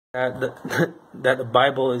That the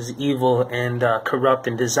Bible is evil and corrupt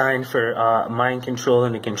and designed for mind control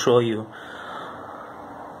and to control you.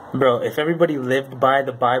 Bro, if everybody lived by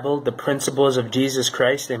the Bible, the principles of Jesus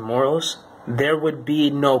Christ and morals, there would be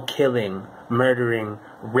no killing, murdering,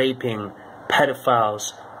 raping,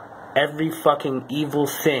 pedophiles. Every fucking evil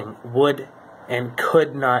thing would and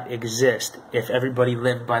could not exist if everybody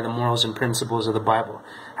lived by the morals and principles of the Bible.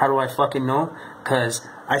 How do I fucking know? Because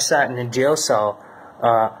I sat in a jail cell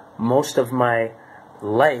most of my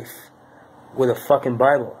life with a fucking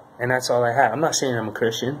Bible, and that's all I had. I'm not saying I'm a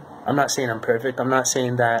Christian. I'm not saying I'm perfect. I'm not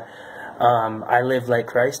saying that I live like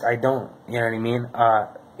Christ. I don't. You know what I mean?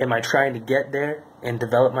 Am I trying to get there and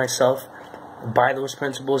develop myself by those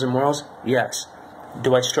principles and morals? Yes.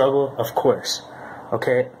 Do I struggle? Of course.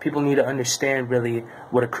 Okay? People need to understand really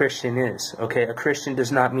what a Christian is. Okay? A Christian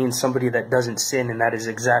does not mean somebody that doesn't sin and that is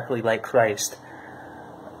exactly like Christ.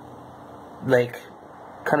 Like,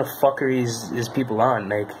 kind of fuckery is people on?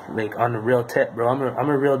 Like on the real tip, bro. I'm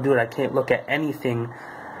a real dude. I can't look at anything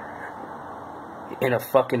in a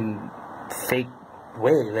fucking fake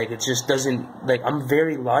way. Like, it just doesn't, like, I'm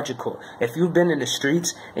very logical. If you've been in the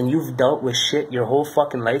streets and you've dealt with shit your whole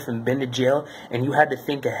fucking life and been to jail and you had to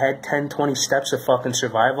think ahead 10, 20 steps to fucking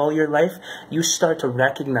survive all your life, you start to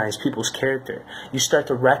recognize people's character. You start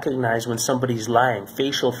to recognize when somebody's lying.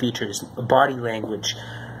 Facial features, body language,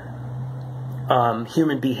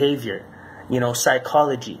 human behavior, you know,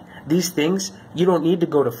 psychology. These things, you don't need to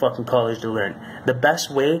go to fucking college to learn. The best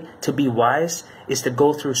way to be wise is to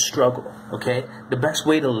go through struggle, okay? The best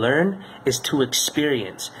way to learn is to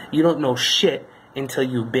experience. You don't know shit until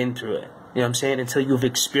you've been through it. You know what I'm saying? Until you've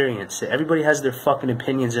experienced it. Everybody has their fucking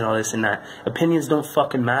opinions and all this and that. Opinions don't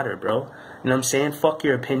fucking matter, bro. You know what I'm saying? Fuck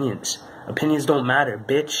your opinions. Opinions don't matter,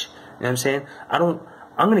 bitch. You know what I'm saying? I'm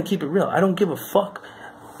gonna keep it real. I don't give a fuck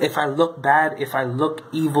if I look bad, if I look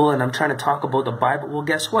evil, and I'm trying to talk about the Bible. Well,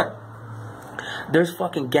 guess what? There's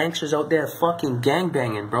fucking gangsters out there fucking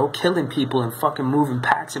gangbanging, bro, killing people and fucking moving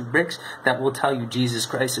packs and bricks that will tell you Jesus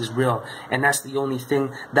Christ is real. And that's the only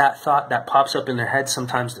thing, that thought that pops up in their head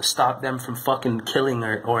sometimes to stop them from fucking killing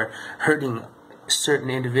or hurting certain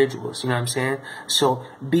individuals. You know what I'm saying? So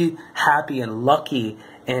be happy and lucky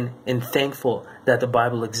and thankful that the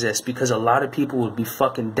Bible exists, because a lot of people would be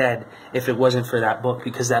fucking dead if it wasn't for that book,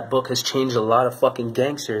 because that book has changed a lot of fucking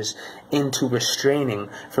gangsters into restraining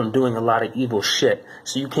from doing a lot of evil shit.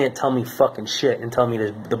 So you can't tell me fucking shit and tell me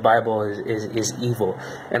that the Bible is evil.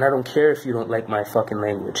 And I don't care if you don't like my fucking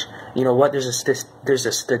language. You know what? There's a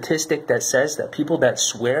statistic that says that people that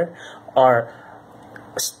swear are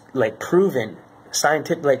like proven,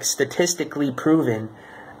 scientific, like statistically proven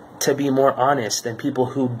to be more honest than people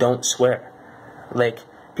who don't swear. Like,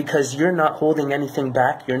 because you're not holding anything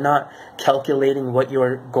back, you're not calculating what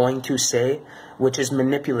you're going to say, which is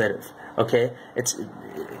manipulative, okay?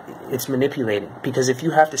 It's manipulating, because if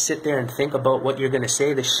you have to sit there and think about what you're going to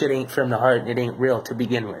say, this shit ain't from the heart, it ain't real to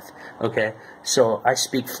begin with, okay? So I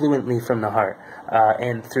speak fluently from the heart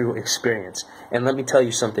and through experience. And let me tell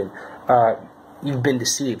you something, you've been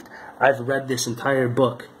deceived. I've read this entire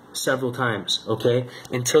book several times, okay?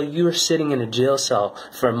 Until you're sitting in a jail cell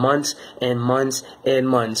for months and months and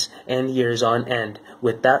months and years on end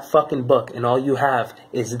with that fucking book, and all you have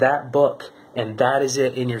is that book, and that is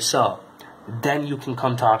it in your cell, then you can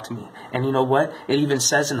come talk to me. And you know what? It even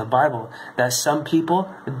says in the Bible that some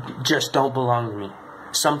people just don't belong to me.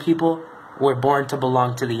 Some people were born to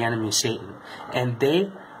belong to the enemy, Satan, and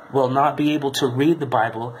they will not be able to read the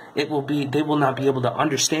Bible. They will not be able to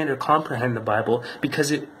understand or comprehend the Bible,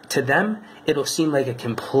 because to them, it'll seem like a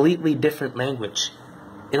completely different language.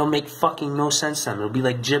 It'll make fucking no sense to them. It'll be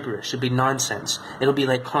like gibberish. It'll be nonsense. It'll be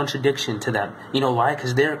like contradiction to them. You know why?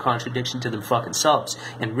 Because they're a contradiction to them fucking selves.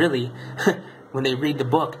 And really, when they read the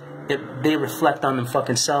book, they reflect on them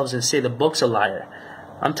fucking selves and say the book's a liar.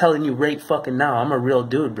 I'm telling you right fucking now, I'm a real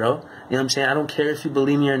dude, bro. You know what I'm saying? I don't care if you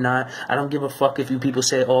believe me or not. I don't give a fuck if you people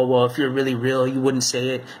say, oh, well, if you're really real, you wouldn't say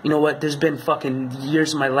it. You know what? There's been fucking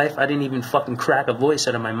years of my life I didn't even fucking crack a voice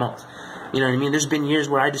out of my mouth. You know what I mean? There's been years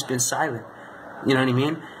where I just been silent. You know what I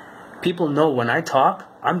mean? People know when I talk,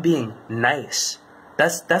 I'm being nice.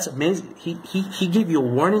 That's amazing. He gave you a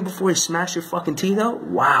warning before he smashed your fucking teeth out?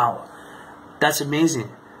 Wow. That's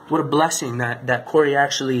amazing. What a blessing that Corey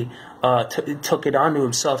actually took it onto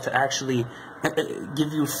himself to actually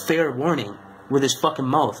give you fair warning with his fucking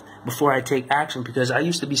mouth before I take action, because I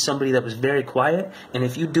used to be somebody that was very quiet, and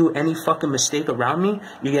if you do any fucking mistake around me,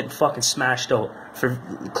 you're getting fucking smashed out for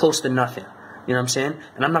close to nothing. You know what I'm saying?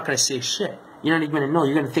 And I'm not going to say shit. You're not even going to know.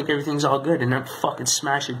 You're going to think everything's all good and then fucking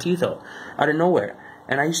smash your teeth out of nowhere.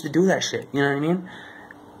 And I used to do that shit. You know what I mean?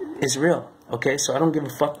 It's real. Okay, so I don't give a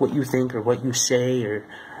fuck what you think or what you say or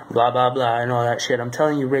blah, blah, blah, and all that shit. I'm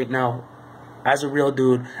telling you right now, as a real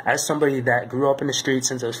dude, as somebody that grew up in the streets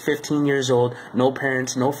since I was 15 years old, no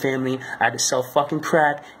parents, no family, I had to sell fucking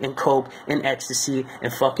crack and coke and ecstasy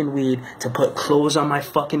and fucking weed to put clothes on my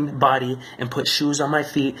fucking body and put shoes on my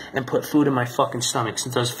feet and put food in my fucking stomach.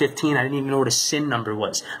 Since I was 15, I didn't even know what a SIN number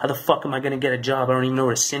was. How the fuck am I going to get a job? I don't even know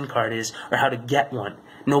what a SIN card is or how to get one.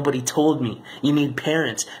 Nobody told me. You need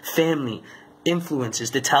parents, family,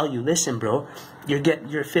 influences to tell you, listen, bro,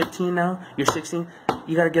 you're 15 now, you're 16,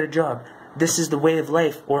 you got to get a job. This is the way of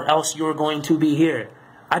life, or else you're going to be here.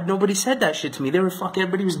 Nobody said that shit to me. They were fucking,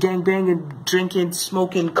 everybody was gangbanging, drinking,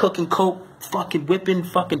 smoking, cooking coke, fucking whipping,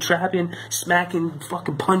 fucking trapping, smacking,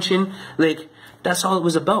 fucking punching. Like, that's all it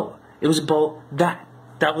was about. It was about that.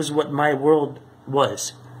 That was what my world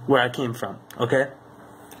was, where I came from, okay?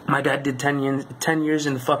 My dad did 10 years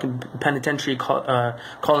in the fucking penitentiary,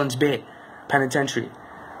 Collins Bay Penitentiary,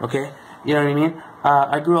 okay? You know what I mean?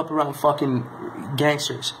 I grew up around fucking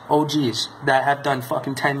gangsters, OGs, that have done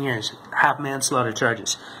fucking 10 years, half manslaughter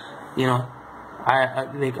charges. You know,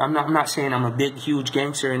 I'm not saying I'm a big, huge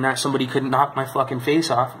gangster and that somebody could knock my fucking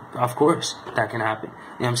face off. Of course, that can happen. You know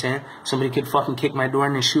what I'm saying? Somebody could fucking kick my door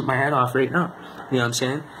in and shoot my head off right now. You know what I'm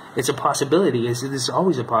saying? It's a possibility. It's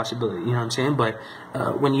always a possibility. You know what I'm saying? But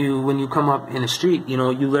when you come up in the street, you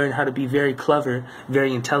know, you learn how to be very clever,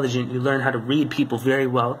 very intelligent. You learn how to read people very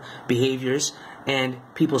well, behaviors, and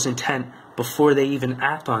people's intent before they even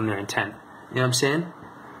act on their intent. You know what I'm saying?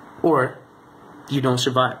 Or you don't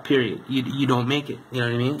survive, period. You don't make it. You know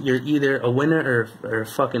what I mean? You're either a winner or a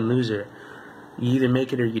fucking loser. You either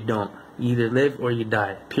make it or you don't. You either live or you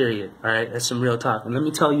die, period. Alright? That's some real talk. And let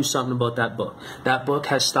me tell you something about that book. That book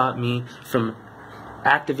has stopped me from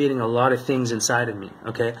activating a lot of things inside of me,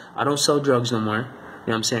 okay? I don't sell drugs no more. You know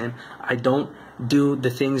what I'm saying? I don't do the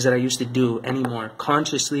things that I used to do anymore.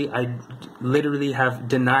 Consciously, I literally have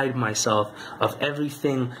denied myself of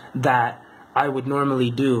everything that I would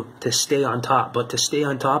normally do to stay on top. But to stay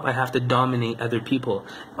on top, I have to dominate other people.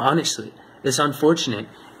 Honestly, it's unfortunate.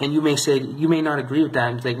 And you may say, you may not agree with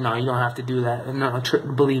that. And think, no, you don't have to do that. No,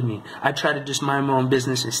 believe me. I try to just mind my own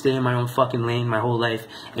business and stay in my own fucking lane my whole life.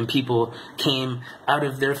 And people came out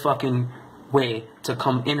of their fucking way to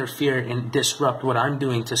come interfere and disrupt what I'm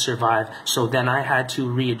doing to survive. So then I had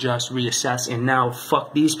to readjust, reassess, and now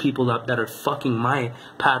fuck these people up that are fucking my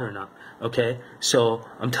pattern up. Okay? So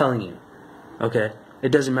I'm telling you. Okay?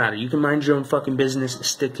 It doesn't matter. You can mind your own fucking business,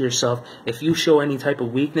 stick to yourself. If you show any type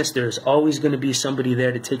of weakness, there's always going to be somebody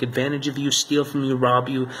there to take advantage of you, steal from you, rob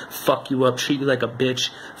you, fuck you up, treat you like a bitch,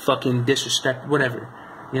 fucking disrespect, whatever.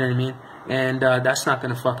 You know what I mean? And that's not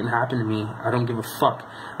going to fucking happen to me. I don't give a fuck.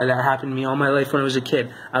 That happened to me all my life when I was a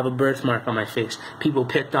kid. I have a birthmark on my face. People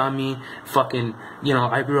picked on me. Fucking, you know,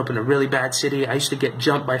 I grew up in a really bad city. I used to get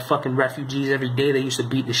jumped by fucking refugees every day. They used to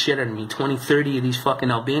beat the shit out of me. 20, 30 of these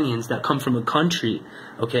fucking Albanians that come from a country,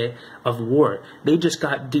 okay, of war. They just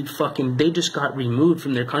got removed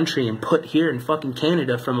from their country and put here in fucking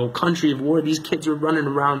Canada from a country of war. These kids were running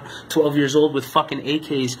around 12 years old with fucking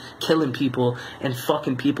AKs, killing people and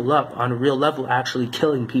fucking people up on a real level, actually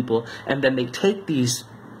killing people. And then they take these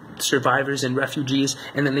survivors and refugees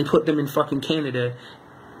and then they put them in fucking Canada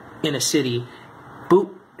in a city,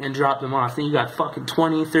 boop, and drop them off. Then you got fucking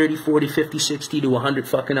 20, 30, 40, 50, 60 to 100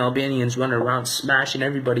 fucking Albanians running around smashing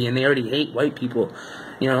everybody, and they already hate white people.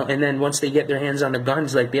 You know, and then once they get their hands on the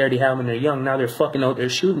guns like they already have when they're young, now they're fucking out there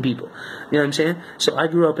shooting people. You know what I'm saying? So I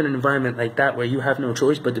grew up in an environment like that where you have no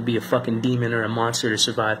choice but to be a fucking demon or a monster to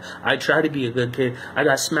survive. I tried to be a good kid. I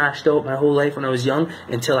got smashed out my whole life when I was young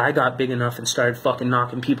until I got big enough and started fucking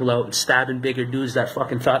knocking people out and stabbing bigger dudes that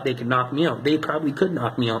fucking thought they could knock me out. They probably could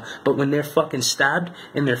knock me out, but when they're fucking stabbed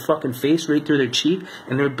in their fucking face right through their cheek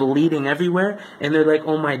and they're bleeding everywhere and they're like,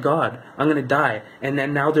 oh my god, I'm gonna die. And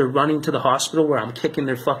then now they're running to the hospital where I'm kicking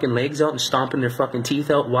their fucking legs out and stomping their fucking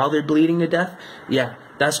teeth out while they're bleeding to death. Yeah,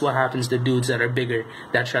 that's what happens to dudes that are bigger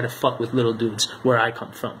that try to fuck with little dudes where I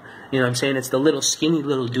come from. You know what I'm saying? It's the little skinny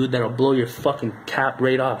little dude that'll blow your fucking cap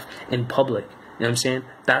right off in public. You know what I'm saying?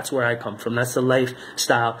 That's where I come from. That's the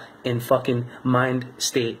lifestyle and fucking mind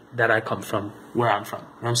state that I come from, where I'm from. You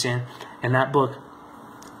know what I'm saying? And that book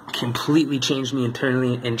completely changed me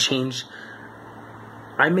internally and changed.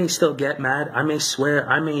 I may still get mad, I may swear,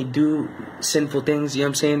 I may do sinful things, you know what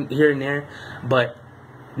I'm saying, here and there, but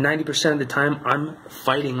 90% of the time, I'm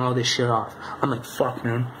fighting all this shit off. I'm like, fuck,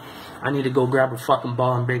 man, I need to go grab a fucking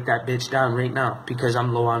ball and break that bitch down right now, because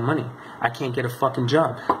I'm low on money. I can't get a fucking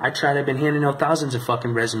job. I've been handing out thousands of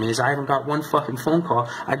fucking resumes. I haven't got one fucking phone call.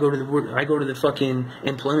 I go to the fucking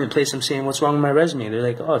employment place, I'm saying, what's wrong with my resume? They're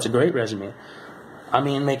like, oh, it's a great resume. I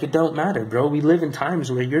mean, like, it don't matter, bro. We live in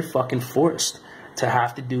times where you're fucking forced to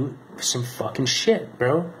have to do some fucking shit,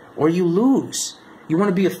 bro. Or you lose. You want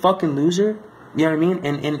to be a fucking loser? You know what I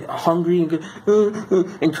mean? And hungry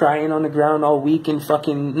and crying on the ground all week and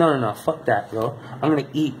fucking... No, fuck that, bro. I'm going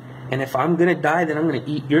to eat. And if I'm going to die, then I'm going to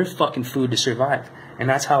eat your fucking food to survive. And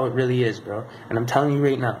that's how it really is, bro. And I'm telling you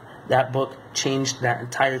right now, that book changed that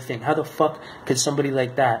entire thing. How the fuck could somebody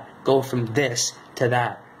like that go from this to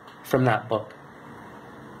that from that book?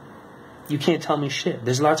 You can't tell me shit.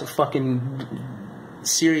 There's lots of fucking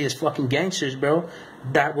serious fucking gangsters, bro,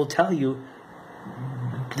 that will tell you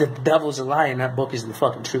the devil's a lie and that book is the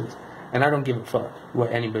fucking truth. And I don't give a fuck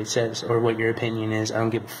what anybody says or what your opinion is. I don't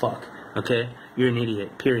give a fuck, okay? You're an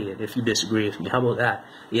idiot, period, if you disagree with me. How about that?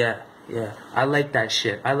 Yeah. I like that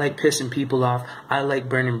shit. I like pissing people off. I like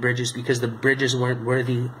burning bridges because the bridges weren't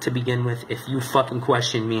worthy to begin with. If you fucking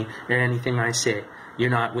question me or anything I say, you're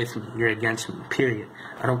not with me. You're against me, period.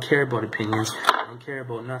 I don't care about opinions. I don't care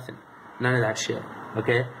about nothing. None of that shit,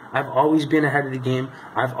 okay? I've always been ahead of the game.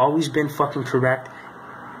 I've always been fucking correct.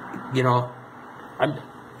 You know,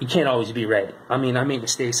 you can't always be right. I mean, I make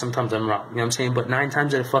mistakes. Sometimes I'm wrong. You know what I'm saying? But 9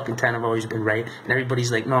 times out of fucking 10, I've always been right. And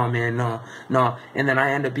everybody's like, no, man, no. And then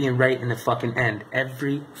I end up being right in the fucking end.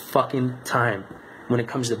 Every fucking time. When it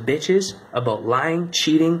comes to bitches, about lying,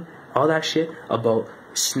 cheating, all that shit, about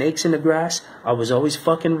snakes in the grass, I was always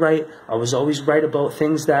fucking right. I was always right about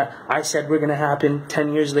things that I said were going to happen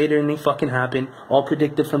 10 years later and they fucking happened. All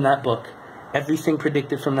predicted from that book. Everything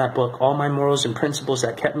predicted from that book. All my morals and principles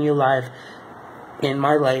that kept me alive in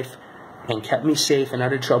my life and kept me safe and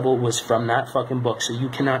out of trouble was from that fucking book. So you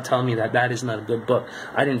cannot tell me that that is not a good book.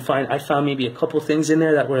 I found maybe a couple things in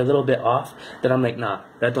there that were a little bit off that I'm like, nah,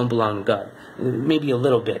 that don't belong to God. Maybe a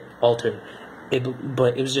little bit altered.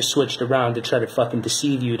 But it was just switched around to try to fucking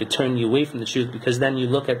deceive you, to turn you away from the truth, because then you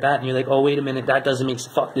look at that and you're like, oh, wait a minute, that doesn't make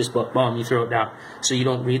sense. Fuck this book. Boom, you throw it down. So you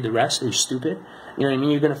don't read the rest? Are you stupid? You know what I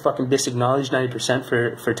mean? You're going to fucking disacknowledge 90%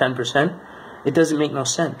 for 10%? It doesn't make no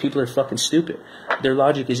sense. People are fucking stupid. Their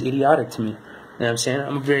logic is idiotic to me. You know what I'm saying?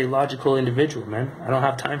 I'm a very logical individual, man. I don't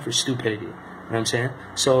have time for stupidity. You know what I'm saying?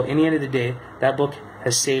 So, in the end of the day, that book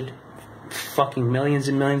has saved fucking millions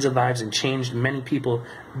and millions of lives and changed many people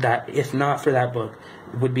that, if not for that book,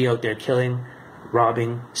 would be out there killing,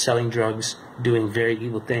 robbing, selling drugs, doing very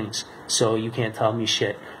evil things. So you can't tell me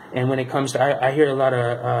shit. And when it comes to, I hear a lot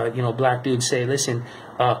of, black dudes say, listen,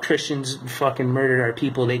 Christians fucking murdered our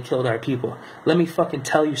people, they killed our people. Let me fucking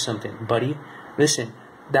tell you something, buddy. Listen,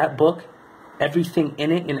 that book, everything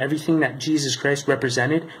in it and everything that Jesus Christ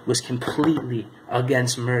represented was completely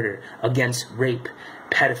against murder, against rape,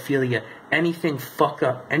 pedophilia, anything fucked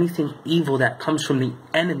up, anything evil that comes from the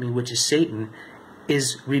enemy, which is Satan,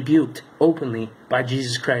 is rebuked openly by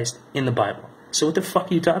Jesus Christ in the Bible. So what the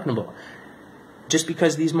fuck are you talking about? Just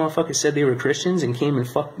because these motherfuckers said they were Christians and came and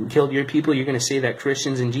fucking killed your people, you're going to say that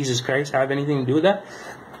Christians and Jesus Christ have anything to do with that?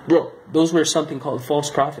 Bro, those were something called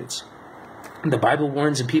false prophets. The Bible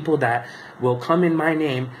warns of people that will come in my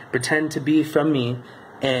name, pretend to be from me,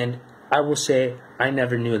 and I will say, I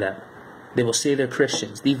never knew that. They will say they're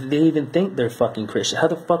Christians. They even think they're fucking Christian. How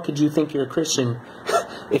the fuck could you think you're a Christian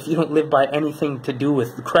if you don't live by anything to do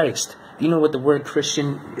with Christ? Do you know what the word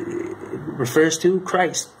Christian refers to?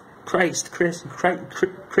 Christian,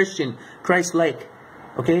 Christ-like.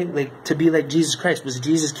 Okay? Like, to be like Jesus Christ. Was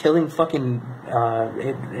Jesus killing fucking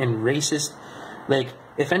and racist? Like,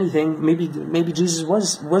 if anything, maybe Jesus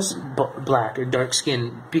was black or dark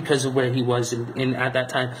skinned because of where he was in at that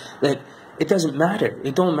time. Like, it doesn't matter.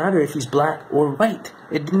 It don't matter if he's black or white.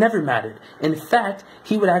 It never mattered. In fact,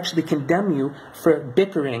 he would actually condemn you for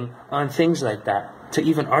bickering on things like that. To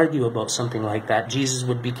even argue about something like that, Jesus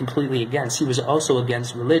would be completely against. He was also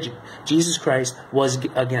against religion. Jesus Christ was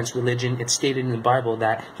against religion. It's stated in the Bible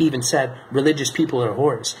that he even said religious people are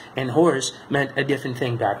whores. And whores meant a different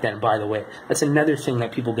thing back then, by the way. That's another thing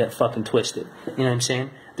that people get fucking twisted. You know what I'm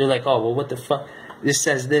saying? They're like, oh, well, what the fuck? This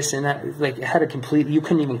says this and that. Like, it had a complete... You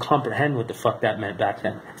couldn't even comprehend what the fuck that meant back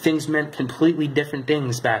then. Things meant completely different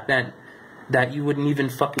things back then that you wouldn't even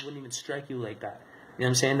strike you like that. You know what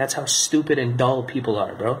I'm saying? That's how stupid and dull people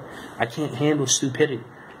are, bro. I can't handle stupidity. You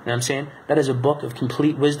know what I'm saying? That is a book of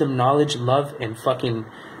complete wisdom, knowledge, love, and fucking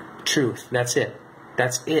truth. That's it.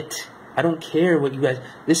 That's it. I don't care what you guys...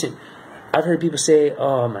 Listen, I've heard people say,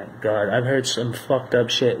 oh my God, I've heard some fucked up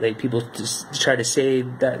shit. Like, people just try to say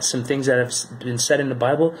that some things that have been said in the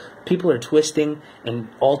Bible, people are twisting and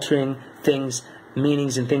altering things,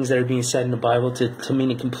 meanings and things that are being said in the Bible to mean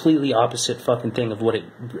a completely opposite fucking thing of what it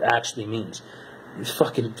actually means.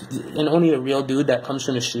 fucking, and only a real dude that comes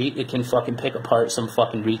from the street, it can fucking pick apart some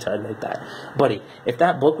fucking retard like that. Buddy, if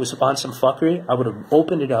that book was on some fuckery, I would have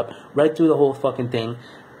opened it up, read through the whole fucking thing,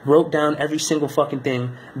 wrote down every single fucking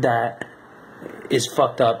thing that is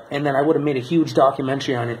fucked up, and then I would have made a huge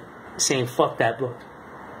documentary on it saying, fuck that book.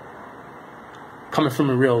 Coming from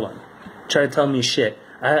a real one. Try to tell me shit.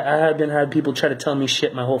 I have had people try to tell me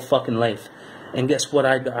shit my whole fucking life. And guess what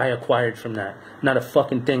I acquired from that? Not a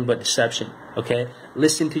fucking thing but deception, okay?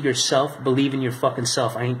 Listen to yourself, believe in your fucking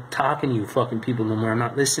self. I ain't talking to you fucking people no more. I'm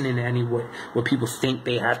not listening to any what people think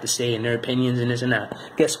they have to say and their opinions and this and that.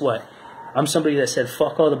 Guess what? I'm somebody that said,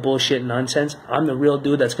 fuck all the bullshit and nonsense. I'm the real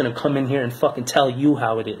dude that's going to come in here and fucking tell you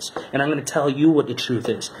how it is. And I'm going to tell you what the truth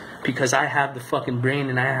is. Because I have the fucking brain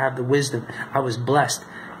and I have the wisdom. I was blessed.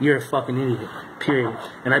 You're a fucking idiot. Period.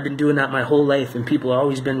 And I've been doing that my whole life. And people have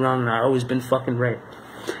always been wrong and I've always been fucking right.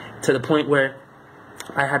 To the point where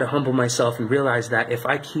I had to humble myself and realize that if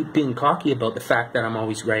I keep being cocky about the fact that I'm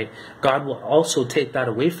always right, God will also take that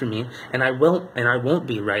away from me. And I won't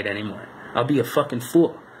be right anymore. I'll be a fucking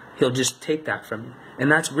fool. He'll just take that from you.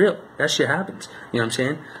 And that's real. That shit happens. You know what I'm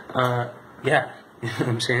saying? Yeah. You know what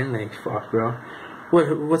I'm saying? Like, fuck, bro.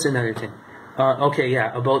 What's another thing? Okay,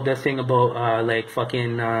 yeah. About the thing about, like,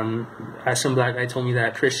 fucking, some black guy told me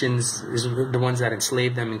that Christians is the ones that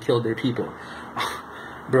enslaved them and killed their people.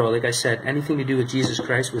 Bro, like I said, anything to do with Jesus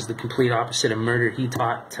Christ was the complete opposite of murder. He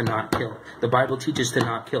taught to not kill. The Bible teaches to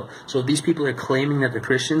not kill. So if these people are claiming that they're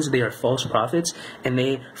Christians, they are false prophets, and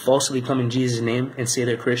they falsely come in Jesus' name and say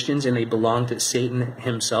they're Christians, and they belong to Satan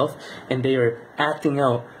himself, and they are acting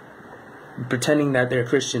out, pretending that they're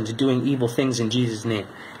Christians, doing evil things in Jesus' name.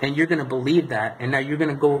 And you're going to believe that, and now you're going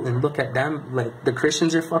to go and look at them like the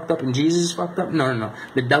Christians are fucked up and Jesus is fucked up? No, no, no.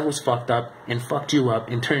 The devil's fucked up and fucked you up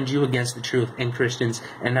and turned you against the truth and Christians,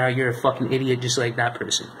 and now you're a fucking idiot just like that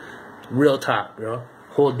person. Real talk, bro.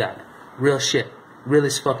 Hold that. Real shit.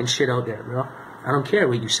 Realest fucking shit out there, bro. I don't care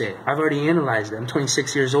what you say. I've already analyzed it. I'm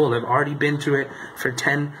 26 years old. I've already been through it for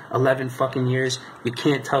 10, 11 fucking years. You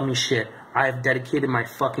can't tell me shit. I've dedicated my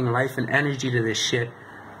fucking life and energy to this shit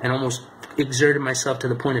and almost exerted myself to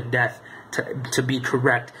the point of death to be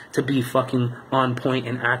correct, to be fucking on point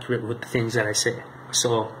and accurate with the things that I say.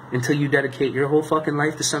 So until you dedicate your whole fucking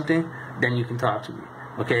life to something, then you can talk to me,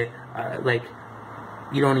 okay? Like,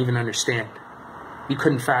 you don't even understand. You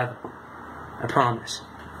couldn't fathom. I promise.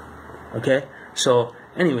 Okay? So,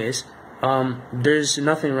 anyways, there's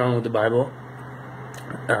nothing wrong with the Bible.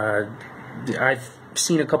 I've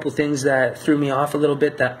seen a couple things that threw me off a little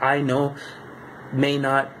bit that I know may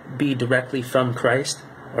not be directly from Christ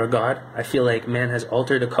or God. I feel like man has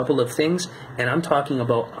altered a couple of things, and I'm talking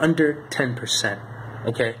about under 10%.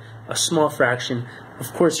 Okay? A small fraction.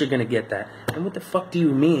 Of course you're going to get that. And what the fuck do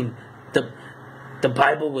you mean the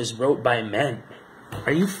Bible was wrote by men?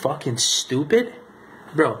 Are you fucking stupid?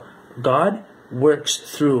 Bro, God works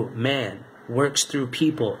through man, works through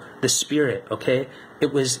people, the Spirit, okay?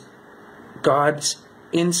 It was God's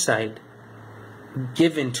insight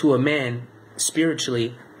given to a man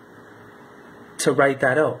spiritually to write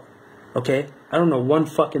that out, okay? I don't know one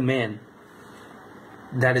fucking man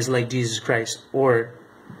that is like Jesus Christ or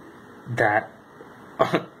that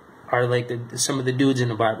are like some of the dudes in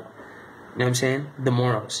the Bible. You know what I'm saying? The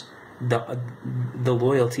morals, the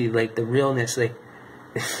loyalty, like the realness, like,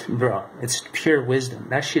 bro, it's pure wisdom.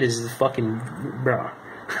 That shit is fucking, bro.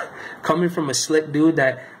 Coming from a slick dude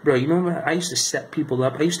that, bro, you know what? I used to set people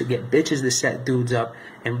up. I used to get bitches to set dudes up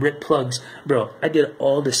and rip plugs. Bro, I did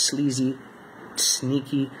all the sleazy,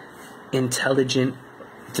 sneaky, intelligent,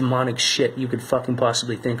 demonic shit you could fucking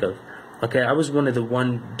possibly think of. Okay, I was one of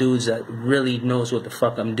the dudes that really knows what the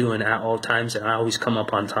fuck I'm doing at all times, and I always come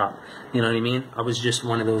up on top. You know what I mean? I was just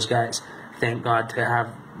one of those guys. Thank God to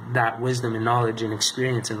have that wisdom and knowledge and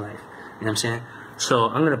experience in life. You know what I'm saying? So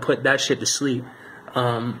I'm going to put that shit to sleep.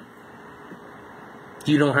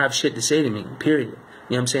 You don't have shit to say to me, period. You know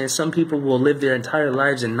what I'm saying? Some people will live their entire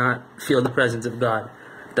lives and not feel the presence of God.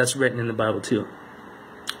 That's written in the Bible too.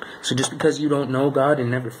 So just because you don't know God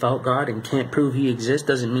and never felt God and can't prove He exists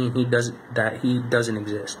doesn't mean He doesn't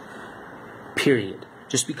exist. Period.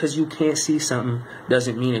 Just because you can't see something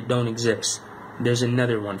doesn't mean it don't exist. There's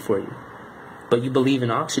another one for you. But you believe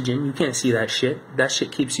in oxygen, you can't see that shit. That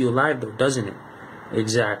shit keeps you alive though, doesn't it?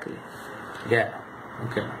 Exactly. Yeah.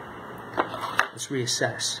 Okay. Let's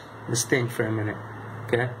reassess. Let's think for a minute.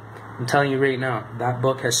 Okay? I'm telling you right now, that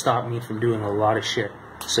book has stopped me from doing a lot of shit.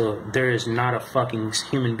 So there is not a fucking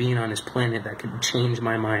human being on this planet that could change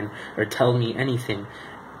my mind or tell me anything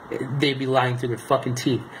they'd be lying through their fucking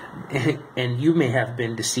teeth. And you may have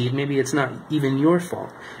been deceived. Maybe it's not even your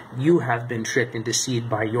fault. You have been tricked and deceived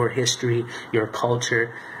by your history, your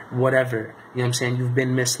culture, whatever. You know what I'm saying? You've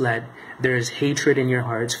been misled. There is hatred in your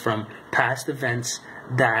hearts from past events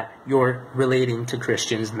that you're relating to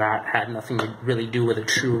Christians that had nothing to really do with a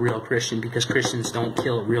true, real Christian, because Christians don't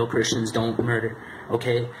kill, real Christians don't murder,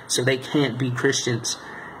 okay? So they can't be Christians.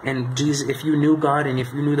 And Jesus, if you knew God and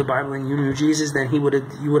if you knew the Bible and you knew Jesus, then you would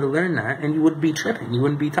have learned that, and you wouldn't be tripping. You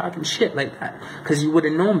wouldn't be talking shit like that, because you would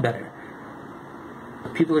have known better.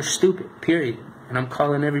 People are stupid, period. And I'm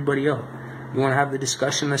calling everybody out. You want to have the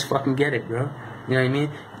discussion? Let's fucking get it, bro. You know what I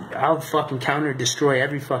mean? I'll fucking counter, destroy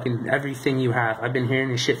everything you have. I've been hearing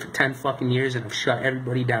this shit for 10 fucking years, and I've shut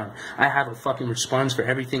everybody down. I have a fucking response for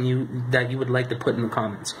everything that you would like to put in the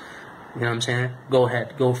comments. You know what I'm saying? Go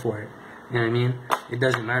ahead, go for it. You know what I mean? It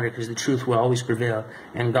doesn't matter, because the truth will always prevail,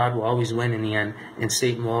 and God will always win in the end, and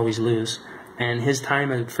Satan will always lose. And his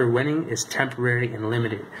time for winning is temporary and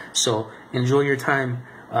limited. So enjoy your time,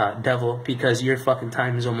 devil, because your fucking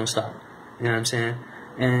time is almost up. You know what I'm saying?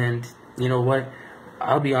 And you know what?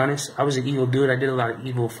 I'll be honest, I was an evil dude. I did a lot of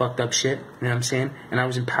evil, fucked up shit. You know what I'm saying? And I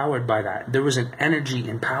was empowered by that. There was an energy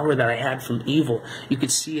and power that I had from evil. You could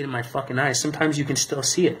see it in my fucking eyes. Sometimes you can still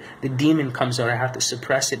see it. The demon comes out. I have to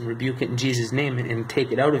suppress it and rebuke it in Jesus' name and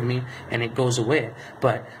take it out of me, and it goes away.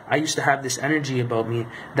 But I used to have this energy about me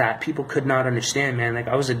that people could not understand, man. Like,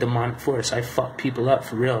 I was a demonic force. I fucked people up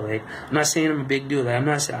for real. Like, I'm not saying I'm a big dude. Like, I'm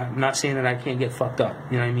not saying that I can't get fucked up.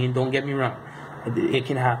 You know what I mean? Don't get me wrong. It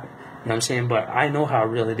can happen. You know what I'm saying? But I know how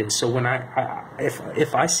real it is. So when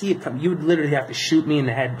if I see it come, you would literally have to shoot me in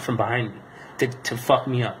the head from behind me to fuck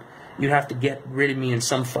me up. You'd have to get rid of me in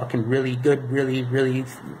some fucking really good, really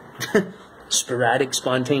sporadic,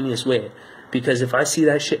 spontaneous way. Because if I see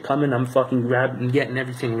that shit coming, I'm fucking grabbing and getting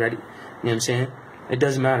everything ready. You know what I'm saying? It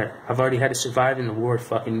doesn't matter. I've already had to survive in a war,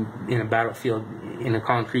 fucking in a battlefield, in a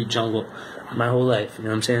concrete jungle, my whole life. You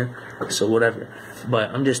know what I'm saying? So whatever.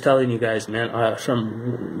 But I'm just telling you guys, man,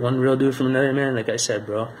 from one real dude from another, man, like I said,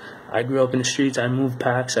 bro, I grew up in the streets, I moved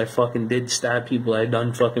packs, I fucking did stab people, I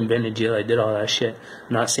done fucking been to jail, I did all that shit.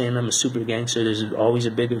 I'm not saying I'm a super gangster. There's always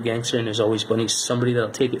a bigger gangster, and there's always somebody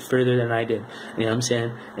that'll take it further than I did. You know what I'm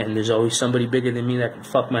saying? And there's always somebody bigger than me that can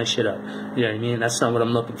fuck my shit up. You know what I mean? That's not what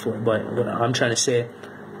I'm looking for. But what I'm trying to say,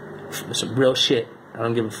 some real shit. I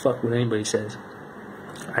don't give a fuck what anybody says.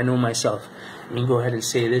 I know myself. You can go ahead and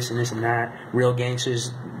say this and this and that. Real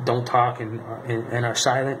gangsters don't talk and are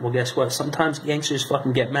silent. Well, guess what? Sometimes gangsters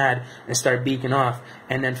fucking get mad and start beaking off,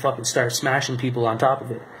 and then fucking start smashing people on top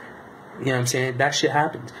of it. You know what I'm saying? That shit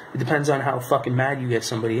happens. It depends on how fucking mad you get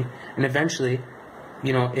somebody, and eventually,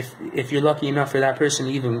 you know, if you're lucky enough for that person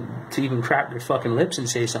to even crack their fucking lips and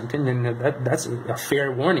say something, then that's a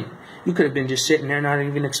fair warning. You could have been just sitting there not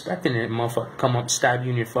even expecting it, motherfucker come up, stab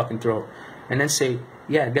you in your fucking throat, and then say,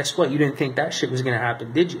 yeah, guess what? You didn't think that shit was gonna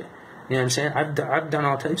happen, did you? You know what I'm saying? I've done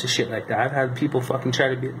all types of shit like that. I've had people fucking try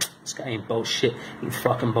to be, this guy ain't about shit. He ain't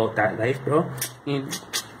fucking about that life, bro.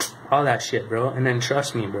 All that shit, bro. And then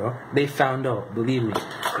trust me, bro, they found out. Believe me,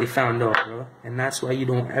 they found out, bro. And that's why you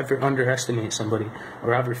don't ever underestimate somebody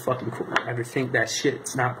or ever think that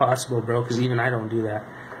shit's not possible, bro. Because even I don't do that.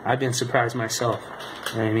 I've been surprised myself.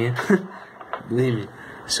 You know what I mean? Believe me.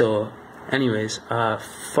 So, anyways,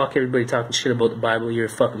 fuck everybody talking shit about the Bible. You're a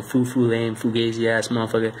fucking foo-foo lame, fugazi ass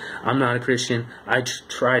motherfucker. I'm not a Christian. I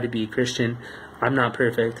try to be a Christian. I'm not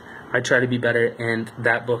perfect. I try to be better, and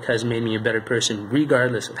that book has made me a better person,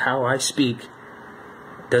 regardless of how I speak.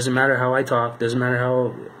 Doesn't matter how I talk. Doesn't matter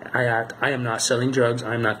how I act. I am not selling drugs.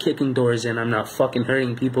 I'm not kicking doors in. I'm not fucking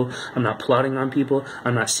hurting people. I'm not plotting on people.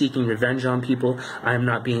 I'm not seeking revenge on people. I am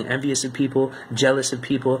not being envious of people, jealous of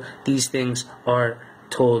people. These things are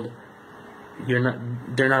told. They're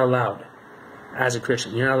not allowed as a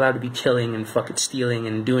Christian. You're not allowed to be killing and fucking stealing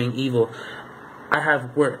and doing evil. I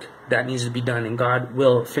have work that needs to be done, and God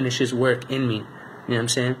will finish his work in me. You know what I'm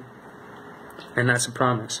saying? And that's a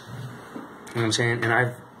promise. You know what I'm saying? And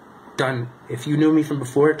I've done, if you knew me from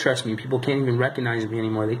before, trust me, people can't even recognize me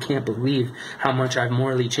anymore. They can't believe how much I've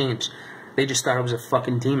morally changed. They just thought I was a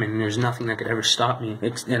fucking demon, and there's nothing that could ever stop me,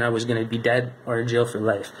 and I was going to be dead or in jail for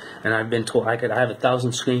life. And I've been told, I have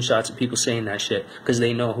 1,000 screenshots of people saying that shit, because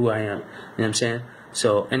they know who I am. You know what I'm saying?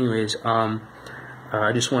 So, anyways,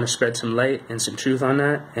 I just want to spread some light and some truth on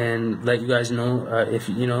that, and let you guys know, if,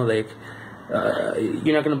 you know, like,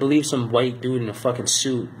 you're not going to believe some white dude in a fucking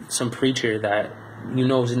suit, some preacher that you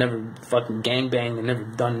know, has never fucking gangbanged and never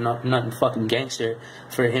done nothing fucking gangster,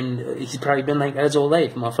 for him, he's probably been like that his whole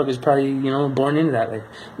life. Motherfucker's probably, you know, born into that life.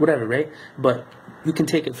 Whatever, right? But you can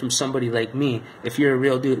take it from somebody like me. If you're a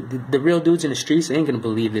real dude, the real dudes in the streets, they ain't gonna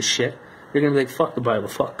believe this shit. They're gonna be like, fuck the Bible,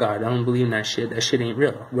 fuck God, I don't believe in that shit. That shit ain't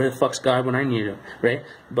real. Where the fuck's God when I need him, right?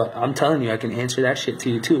 But I'm telling you, I can answer that shit to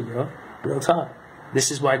you too, bro. Real talk. This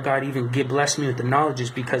is why God even blessed me with the knowledge,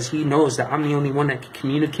 is because he knows that I'm the only one that can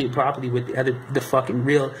communicate properly with the fucking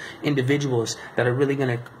real individuals that are really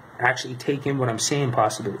gonna actually take in what I'm saying,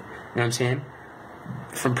 possibly. You know what I'm saying?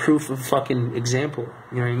 From proof of fucking example,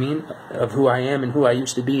 you know what I mean? Of who I am and who I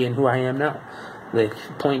used to be and who I am now. Like,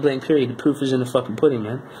 point blank period. The proof is in the fucking pudding,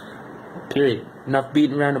 man. Period. Enough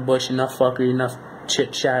beating around the bush, enough fuckery, enough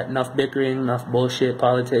chit chat, enough bickering, enough bullshit,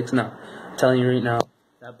 politics. No. I'm telling you right now,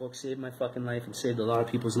 that book saved my fucking life and saved a lot of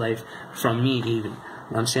people's life from me, even. You know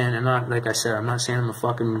what I'm saying? I'm not, like I said, I'm not saying I'm a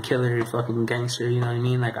fucking killer, fucking gangster, you know what I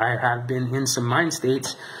mean? Like, I have been in some mind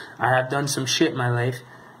states. I have done some shit in my life.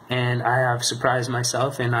 And I have surprised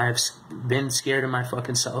myself, and I've been scared of my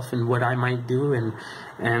fucking self and what I might do, and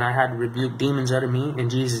I had to rebuke demons out of me in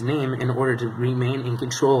Jesus' name in order to remain in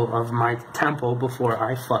control of my temple before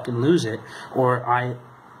I fucking lose it, or I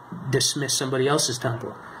dismiss somebody else's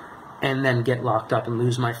temple, and then get locked up and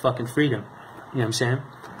lose my fucking freedom. You know what I'm saying?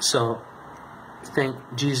 So, thank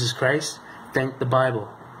Jesus Christ, thank the Bible,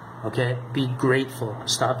 okay? Be grateful,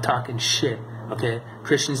 stop talking shit, okay?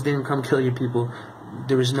 Christians didn't come kill your people.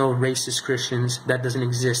 There is no racist Christians. That doesn't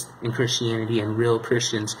exist in Christianity and real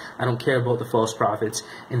Christians. I don't care about the false prophets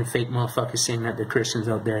and the fake motherfuckers saying that they're Christians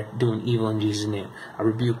out there doing evil in Jesus' name. I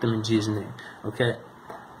rebuke them in Jesus' name. Okay?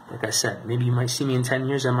 Like I said, maybe you might see me in 10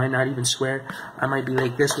 years. I might not even swear. I might be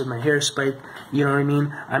like this with my hair spiked. You know what I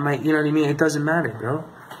mean? I might, you know what I mean? It doesn't matter, bro.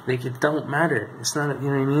 Like, it don't matter. It's not, you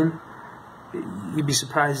know what I mean? You'd be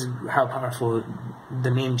surprised how powerful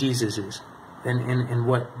the name Jesus is. And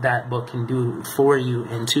what that book can do for you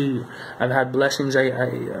and to you. I've had blessings.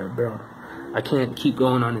 Bro, I can't keep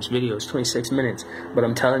going on this video. It's 26 minutes. But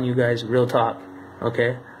I'm telling you guys, real talk.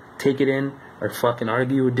 Okay? Take it in or fucking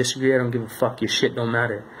argue or disagree. I don't give a fuck. Your shit don't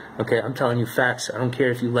matter. Okay? I'm telling you facts. I don't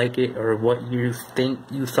care if you like it or what you think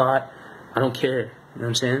you thought. I don't care. You know what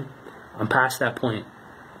I'm saying? I'm past that point.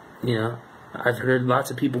 You know? I've heard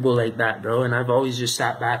lots of people go like that, bro. And I've always just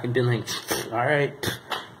sat back and been like, alright.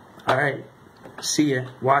 Alright. See ya.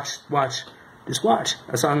 Watch. Just watch.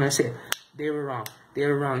 That's all I'm gonna say. They were wrong. They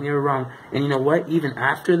were wrong. And you know what? Even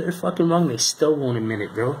after they're fucking wrong, they still won't admit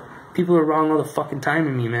it, bro. People are wrong all the fucking time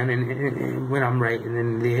to me, man. And when I'm right, and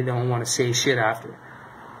then they don't want to say shit after.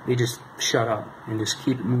 They just shut up and just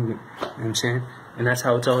keep it moving. You know what I'm saying? And that's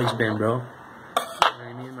how it's always been, bro. You know what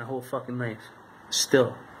I mean? My whole fucking life.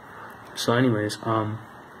 Still. So anyways,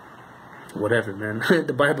 whatever, man.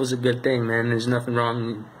 The Bible's a good thing, man. There's nothing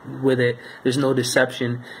wrong with it. There's no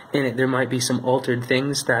deception in it. There might be some altered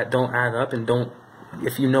things that don't add up and don't...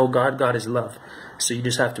 If you know God, God is love. So you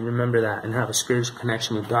just have to remember that and have a spiritual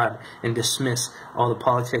connection with God and dismiss all the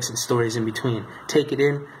politics and stories in between. Take it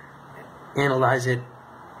in, analyze it,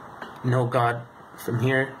 know God from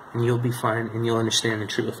here, and you'll be fine and you'll understand the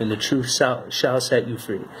truth. And the truth shall set you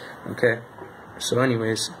free. Okay? So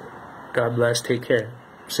anyways, God bless. Take care.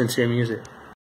 Sincere music.